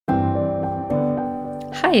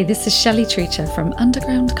Hi, this is Shelley Treacher from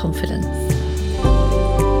Underground Confidence.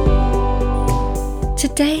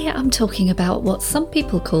 Today I'm talking about what some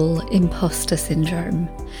people call imposter syndrome.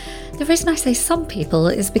 The reason I say some people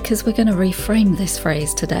is because we're going to reframe this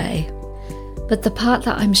phrase today. But the part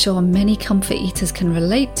that I'm sure many comfort eaters can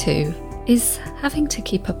relate to is having to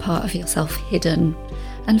keep a part of yourself hidden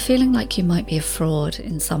and feeling like you might be a fraud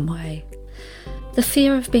in some way. The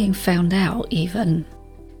fear of being found out even.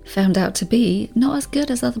 Found out to be not as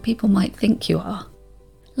good as other people might think you are.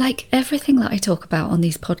 Like everything that I talk about on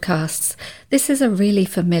these podcasts, this is a really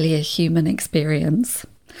familiar human experience.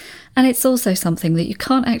 And it's also something that you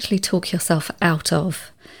can't actually talk yourself out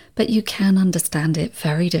of, but you can understand it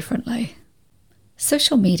very differently.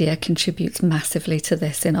 Social media contributes massively to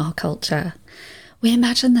this in our culture. We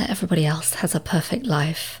imagine that everybody else has a perfect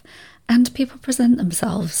life, and people present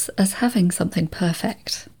themselves as having something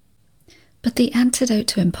perfect. But the antidote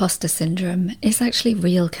to imposter syndrome is actually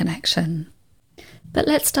real connection. But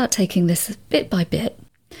let's start taking this bit by bit.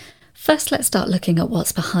 First, let's start looking at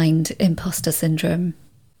what's behind imposter syndrome.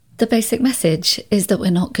 The basic message is that we're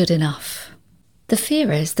not good enough. The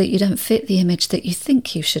fear is that you don't fit the image that you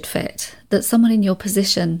think you should fit, that someone in your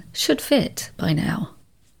position should fit by now.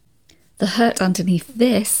 The hurt underneath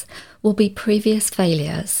this will be previous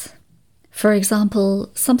failures. For example,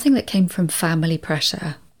 something that came from family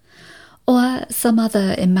pressure, or some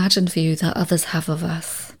other imagined view that others have of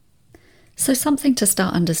us. So something to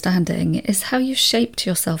start understanding is how you shaped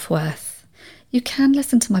your self-worth. You can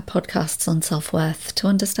listen to my podcasts on self-worth to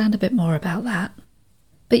understand a bit more about that.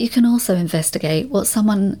 But you can also investigate what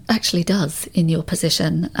someone actually does in your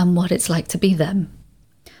position and what it's like to be them.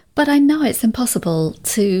 But I know it's impossible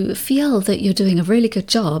to feel that you're doing a really good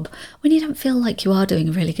job when you don't feel like you are doing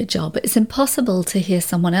a really good job. It's impossible to hear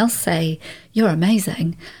someone else say, "You're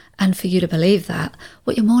amazing," and for you to believe that.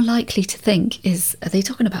 What you're more likely to think is, are they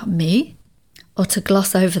talking about me? Or to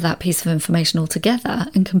gloss over that piece of information altogether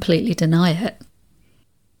and completely deny it.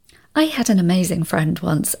 I had an amazing friend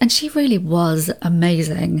once, and she really was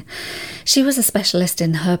amazing. She was a specialist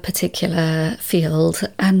in her particular field,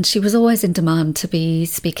 and she was always in demand to be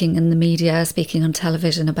speaking in the media, speaking on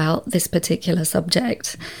television about this particular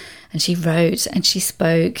subject. And she wrote and she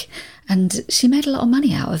spoke, and she made a lot of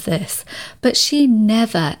money out of this. But she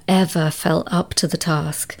never, ever felt up to the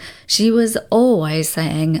task. She was always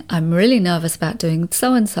saying, "I'm really nervous about doing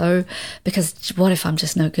so-and-so because what if I'm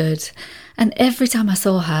just no good?" And every time I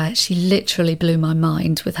saw her, she literally blew my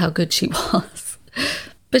mind with how good she was.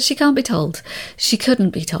 But she can't be told. She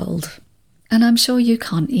couldn't be told. And I'm sure you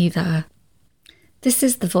can't either. This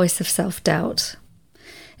is the voice of self-doubt.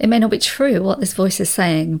 It may not be true what this voice is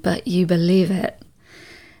saying, but you believe it.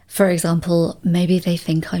 For example, maybe they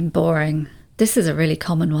think I'm boring. This is a really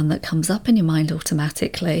common one that comes up in your mind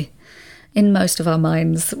automatically. In most of our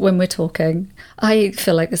minds when we're talking. I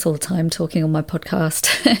feel like this all the time talking on my podcast.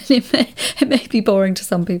 It may be boring to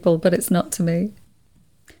some people, but it's not to me.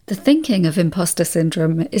 The thinking of imposter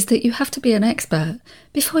syndrome is that you have to be an expert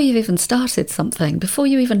before you've even started something, before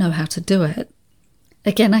you even know how to do it.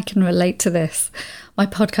 Again, I can relate to this. My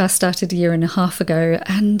podcast started a year and a half ago,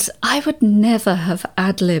 and I would never have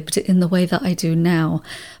ad-libbed in the way that I do now.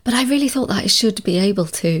 But I really thought that I should be able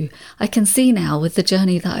to. I can see now with the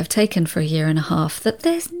journey that I've taken for a year and a half that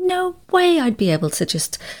there's no way I'd be able to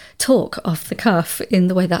just talk off the cuff in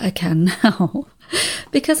the way that I can now.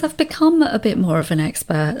 Because I've become a bit more of an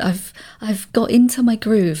expert. I've got into my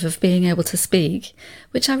groove of being able to speak,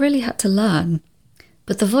 which I really had to learn.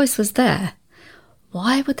 But the voice was there.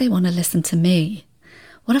 Why would they want to listen to me?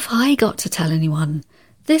 What have I got to tell anyone?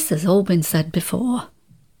 This has all been said before.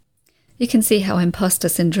 You can see how imposter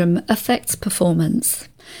syndrome affects performance.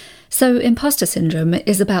 So imposter syndrome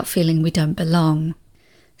is about feeling we don't belong.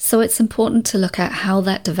 So it's important to look at how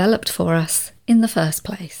that developed for us in the first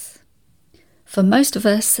place. For most of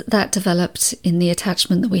us, that developed in the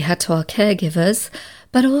attachment that we had to our caregivers,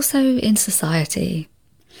 but also in society.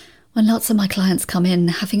 When lots of my clients come in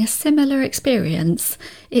having a similar experience,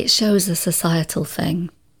 it shows a societal thing.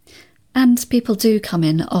 And people do come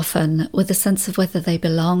in often with a sense of whether they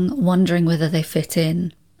belong, wondering whether they fit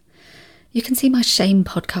in. You can see my shame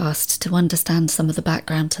podcast to understand some of the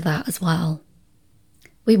background to that as well.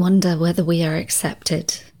 We wonder whether we are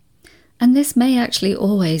accepted. And this may actually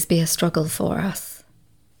always be a struggle for us.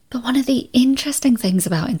 But one of the interesting things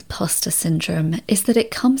about imposter syndrome is that it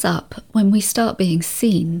comes up when we start being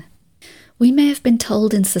seen. We may have been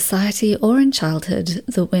told in society or in childhood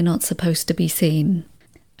that we're not supposed to be seen.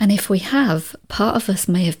 And if we have, part of us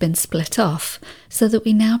may have been split off so that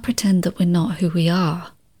we now pretend that we're not who we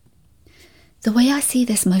are. The way I see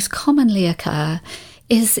this most commonly occur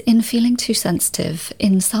is in feeling too sensitive,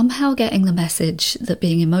 in somehow getting the message that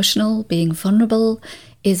being emotional, being vulnerable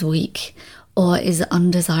is weak, or is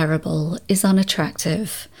undesirable, is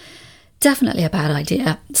unattractive. Definitely a bad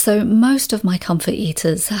idea. So most of my comfort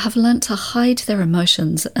eaters have learnt to hide their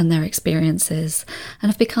emotions and their experiences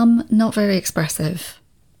and have become not very expressive.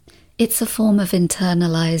 It's a form of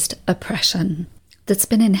internalized oppression that's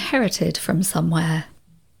been inherited from somewhere.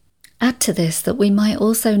 Add to this that we might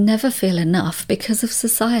also never feel enough because of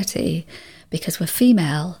society, because we're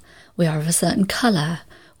female, we are of a certain colour,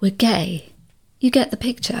 we're gay. You get the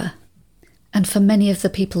picture. And for many of the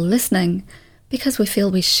people listening, because we feel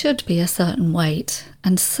we should be a certain weight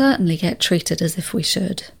and certainly get treated as if we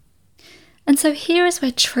should. And so here is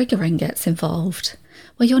where triggering gets involved,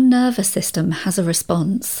 where your nervous system has a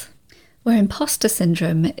response, where imposter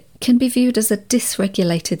syndrome can be viewed as a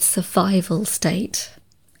dysregulated survival state.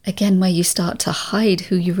 Again, where you start to hide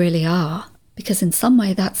who you really are, because in some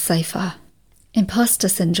way that's safer. Imposter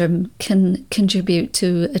syndrome can contribute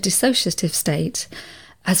to a dissociative state,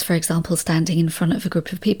 as for example standing in front of a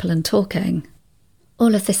group of people and talking.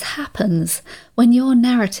 All of this happens when your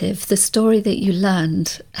narrative, the story that you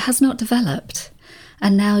learned, has not developed,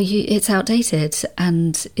 and now it's outdated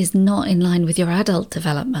and is not in line with your adult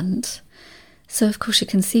development. So of course you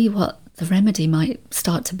can see what the remedy might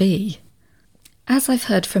start to be. As I've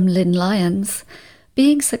heard from Lynn Lyons,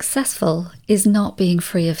 being successful is not being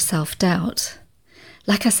free of self-doubt.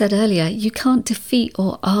 Like I said earlier, you can't defeat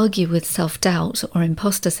or argue with self-doubt or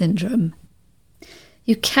imposter syndrome.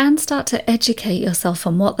 You can start to educate yourself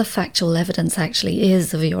on what the factual evidence actually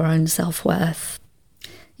is of your own self-worth.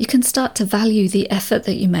 You can start to value the effort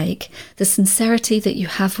that you make, the sincerity that you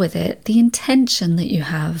have with it, the intention that you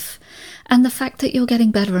have, and the fact that you're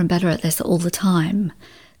getting better and better at this all the time.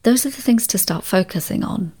 Those are the things to start focusing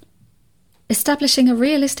on. Establishing a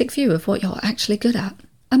realistic view of what you're actually good at,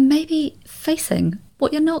 and maybe facing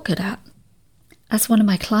what you're not good at. As one of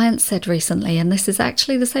my clients said recently, and this is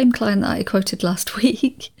actually the same client that I quoted last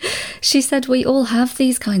week, she said we all have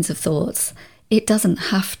these kinds of thoughts. It doesn't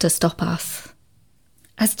have to stop us.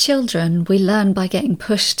 As children, we learn by getting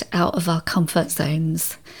pushed out of our comfort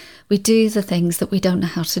zones. We do the things that we don't know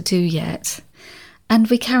how to do yet. And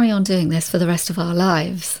we carry on doing this for the rest of our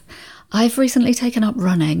lives. I've recently taken up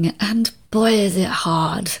running, and boy is it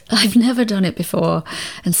hard. I've never done it before,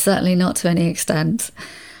 and certainly not to any extent.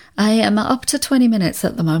 I am up to 20 minutes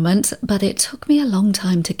at the moment, but it took me a long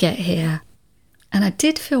time to get here. And I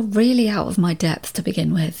did feel really out of my depth to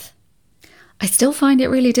begin with. I still find it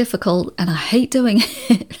really difficult, and I hate doing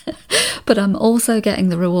it, but I'm also getting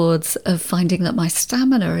the rewards of finding that my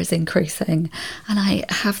stamina is increasing, and I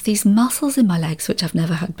have these muscles in my legs which I've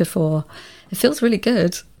never had before. It feels really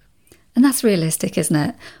good. And that's realistic, isn't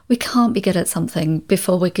it? We can't be good at something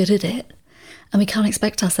before we're good at it. And we can't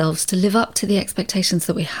expect ourselves to live up to the expectations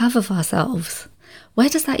that we have of ourselves. Where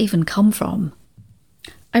does that even come from?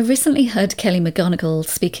 I recently heard Kelly McGonigal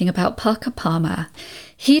speaking about Parker Palmer.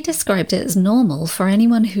 He described it as normal for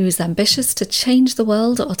anyone who's ambitious to change the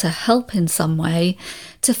world or to help in some way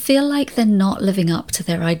to feel like they're not living up to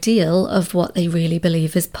their ideal of what they really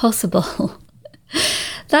believe is possible.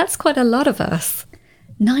 That's quite a lot of us.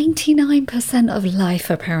 99% of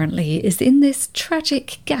life, apparently, is in this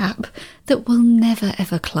tragic gap that will never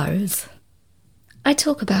ever close. I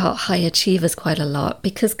talk about high achievers quite a lot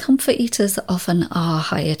because comfort eaters often are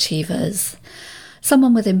high achievers.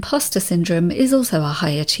 Someone with imposter syndrome is also a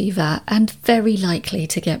high achiever and very likely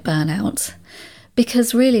to get burnout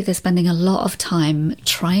because really they're spending a lot of time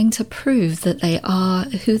trying to prove that they are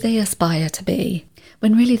who they aspire to be,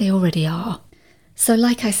 when really they already are. So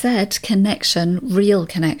like I said, connection, real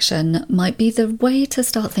connection, might be the way to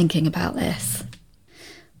start thinking about this.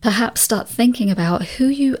 Perhaps start thinking about who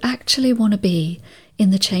you actually want to be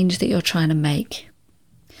in the change that you're trying to make.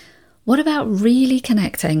 What about really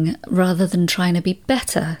connecting rather than trying to be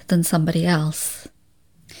better than somebody else?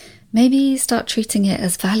 Maybe start treating it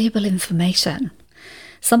as valuable information,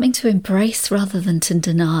 something to embrace rather than to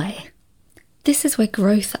deny. This is where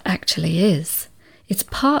growth actually is. It's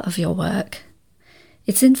part of your work.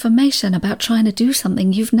 It's information about trying to do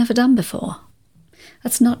something you've never done before.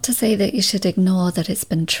 That's not to say that you should ignore that it's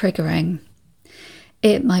been triggering.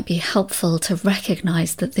 It might be helpful to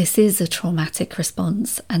recognise that this is a traumatic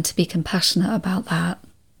response and to be compassionate about that,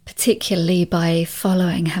 particularly by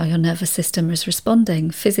following how your nervous system is responding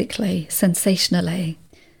physically, sensationally.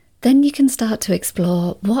 Then you can start to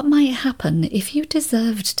explore what might happen if you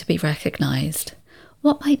deserved to be recognised.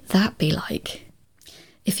 What might that be like?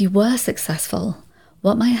 If you were successful,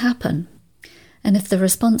 what might happen? And if the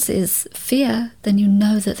response is fear, then you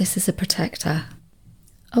know that this is a protector.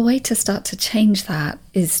 A way to start to change that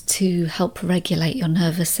is to help regulate your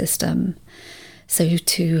nervous system. So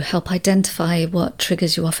to help identify what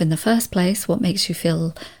triggers you off in the first place, what makes you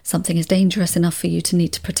feel something is dangerous enough for you to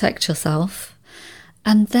need to protect yourself,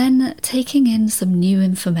 and then taking in some new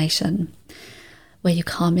information where you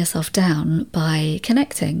calm yourself down by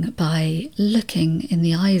connecting, by looking in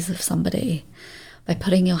the eyes of somebody, by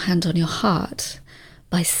putting your hand on your heart,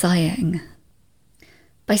 by sighing,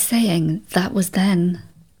 by saying, that was then,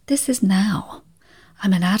 this is now.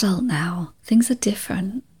 I'm an adult now. Things are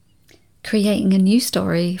different. Creating a new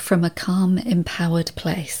story from a calm, empowered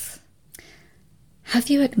place. Have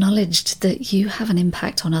you acknowledged that you have an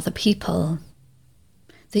impact on other people?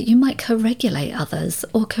 That you might co-regulate others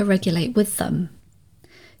or co-regulate with them?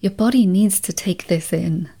 Your body needs to take this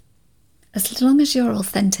in. As long as you're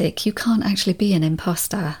authentic, you can't actually be an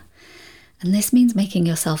imposter. And this means making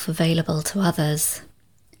yourself available to others.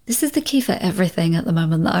 This is the key for everything at the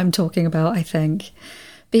moment that I'm talking about, I think.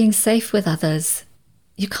 Being safe with others.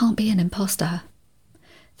 You can't be an imposter.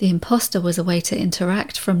 The imposter was a way to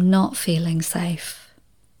interact from not feeling safe.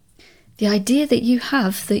 The idea that you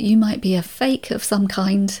have that you might be a fake of some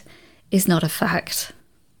kind is not a fact.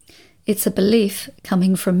 It's a belief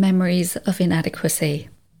coming from memories of inadequacy,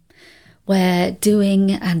 where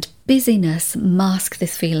doing and busyness mask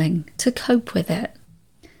this feeling to cope with it.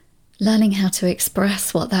 Learning how to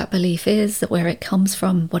express what that belief is, where it comes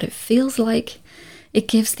from, what it feels like, it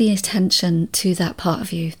gives the attention to that part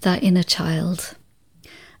of you, that inner child.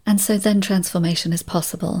 And so then transformation is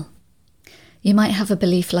possible. You might have a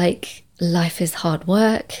belief like, life is hard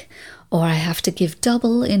work, or I have to give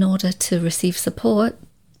double in order to receive support.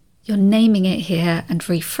 You're naming it here and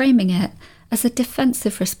reframing it as a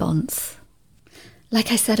defensive response. Like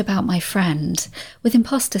I said about my friend, with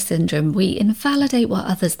imposter syndrome, we invalidate what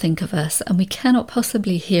others think of us and we cannot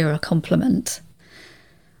possibly hear a compliment.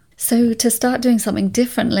 So to start doing something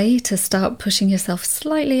differently, to start pushing yourself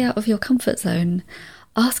slightly out of your comfort zone,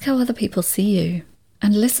 ask how other people see you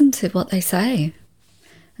and listen to what they say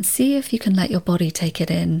and see if you can let your body take it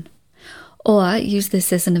in. Or use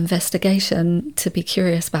this as an investigation to be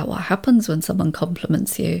curious about what happens when someone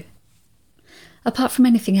compliments you. Apart from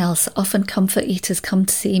anything else, often comfort eaters come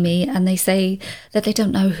to see me and they say that they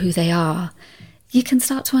don't know who they are. You can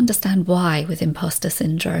start to understand why with imposter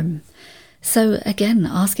syndrome. So again,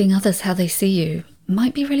 asking others how they see you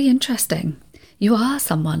might be really interesting. You are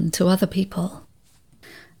someone to other people.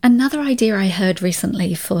 Another idea I heard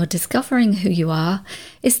recently for discovering who you are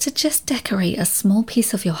is to just decorate a small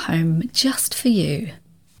piece of your home just for you.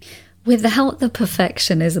 Without the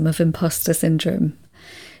perfectionism of imposter syndrome.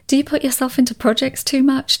 Do you put yourself into projects too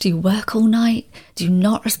much? Do you work all night? Do you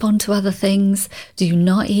not respond to other things? Do you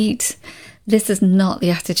not eat? This is not the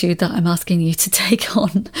attitude that I'm asking you to take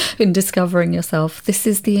on in discovering yourself. This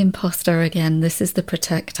is the imposter again. This is the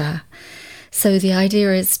protector. So the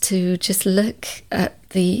idea is to just look at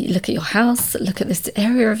your house, look at this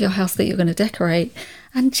area of your house that you're going to decorate,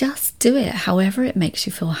 and just do it however it makes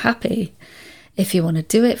you feel happy. If you want to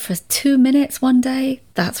do it for 2 minutes one day,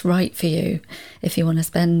 that's right for you. If you want to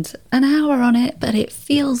spend an hour on it, but it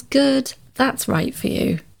feels good, that's right for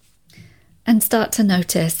you. And start to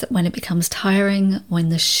notice when it becomes tiring, when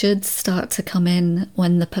the shoulds start to come in,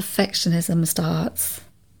 when the perfectionism starts.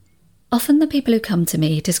 Often the people who come to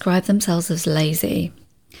me describe themselves as lazy.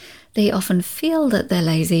 They often feel that they're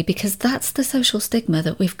lazy because that's the social stigma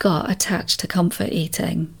that we've got attached to comfort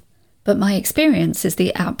eating. But my experience is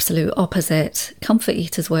the absolute opposite. Comfort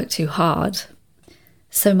eaters work too hard.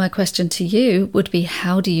 So my question to you would be,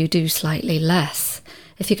 how do you do slightly less?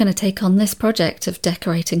 If you're going to take on this project of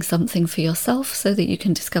decorating something for yourself so that you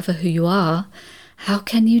can discover who you are, how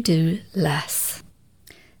can you do less?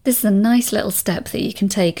 This is a nice little step that you can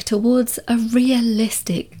take towards a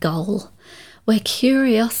realistic goal where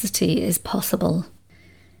curiosity is possible.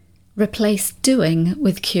 Replace doing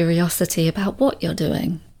with curiosity about what you're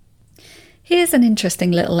doing. Here's an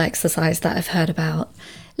interesting little exercise that I've heard about.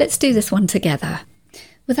 Let's do this one together.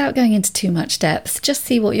 Without going into too much depth, just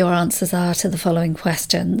see what your answers are to the following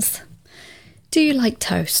questions. Do you like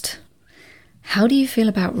toast? How do you feel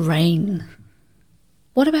about rain?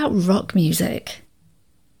 What about rock music?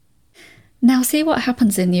 Now see what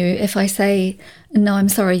happens in you if I say, no, I'm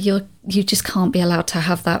sorry, you just can't be allowed to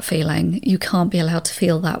have that feeling. You can't be allowed to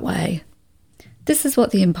feel that way. This is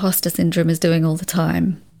what the imposter syndrome is doing all the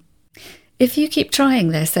time. If you keep trying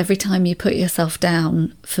this every time you put yourself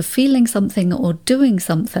down for feeling something or doing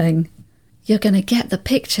something, you're going to get the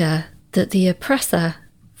picture that the oppressor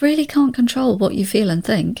really can't control what you feel and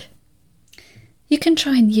think. You can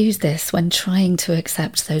try and use this when trying to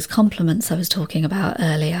accept those compliments I was talking about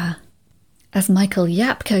earlier. As Michael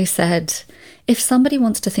Yapko said, if somebody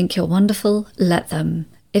wants to think you're wonderful, let them.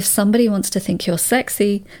 If somebody wants to think you're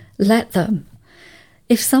sexy, let them.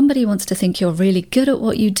 If somebody wants to think you're really good at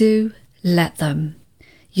what you do, let them.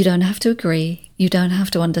 You don't have to agree, you don't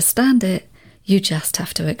have to understand it, you just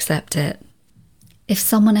have to accept it. If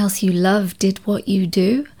someone else you love did what you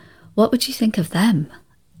do, what would you think of them?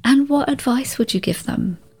 And what advice would you give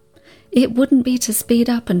them? It wouldn't be to speed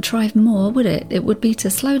up and try more, would it? It would be to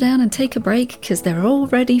slow down and take a break because they're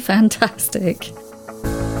already fantastic.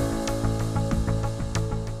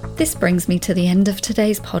 This brings me to the end of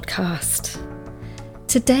today's podcast.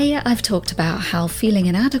 Today I've talked about how feeling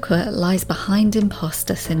inadequate lies behind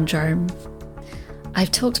imposter syndrome.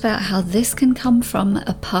 I've talked about how this can come from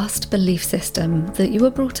a past belief system that you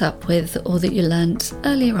were brought up with or that you learnt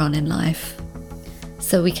earlier on in life.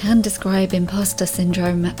 So we can describe imposter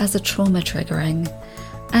syndrome as a trauma triggering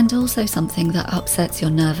and also something that upsets your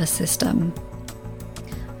nervous system.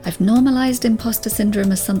 I've normalised imposter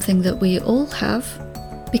syndrome as something that we all have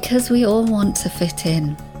because we all want to fit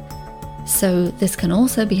in. So this can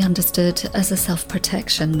also be understood as a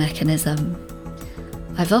self-protection mechanism.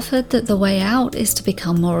 I've offered that the way out is to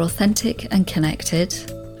become more authentic and connected,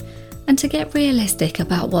 and to get realistic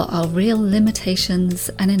about what our real limitations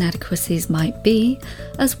and inadequacies might be,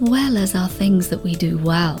 as well as our things that we do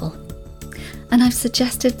well. And I've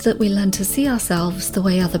suggested that we learn to see ourselves the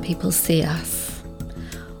way other people see us,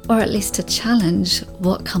 or at least to challenge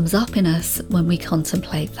what comes up in us when we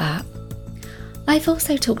contemplate that. I've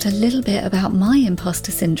also talked a little bit about my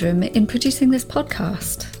imposter syndrome in producing this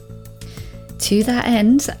podcast. To that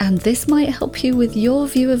end, and this might help you with your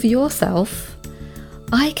view of yourself,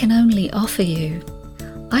 I can only offer you.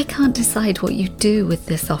 I can't decide what you do with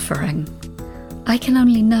this offering. I can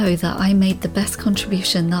only know that I made the best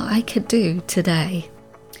contribution that I could do today.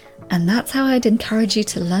 And that's how I'd encourage you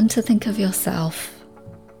to learn to think of yourself.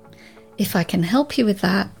 If I can help you with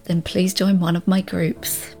that, then please join one of my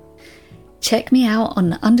groups. Check me out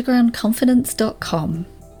on undergroundconfidence.com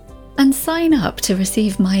and sign up to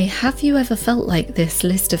receive my Have You Ever Felt Like This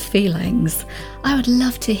list of feelings. I would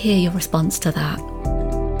love to hear your response to that.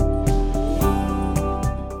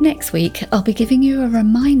 Next week, I'll be giving you a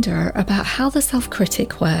reminder about how the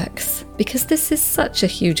self-critic works, because this is such a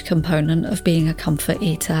huge component of being a comfort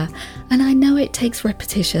eater, and I know it takes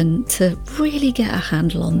repetition to really get a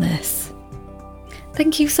handle on this.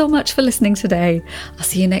 Thank you so much for listening today. I'll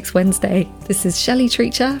see you next Wednesday. This is Shelley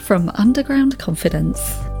Treacher from Underground Confidence.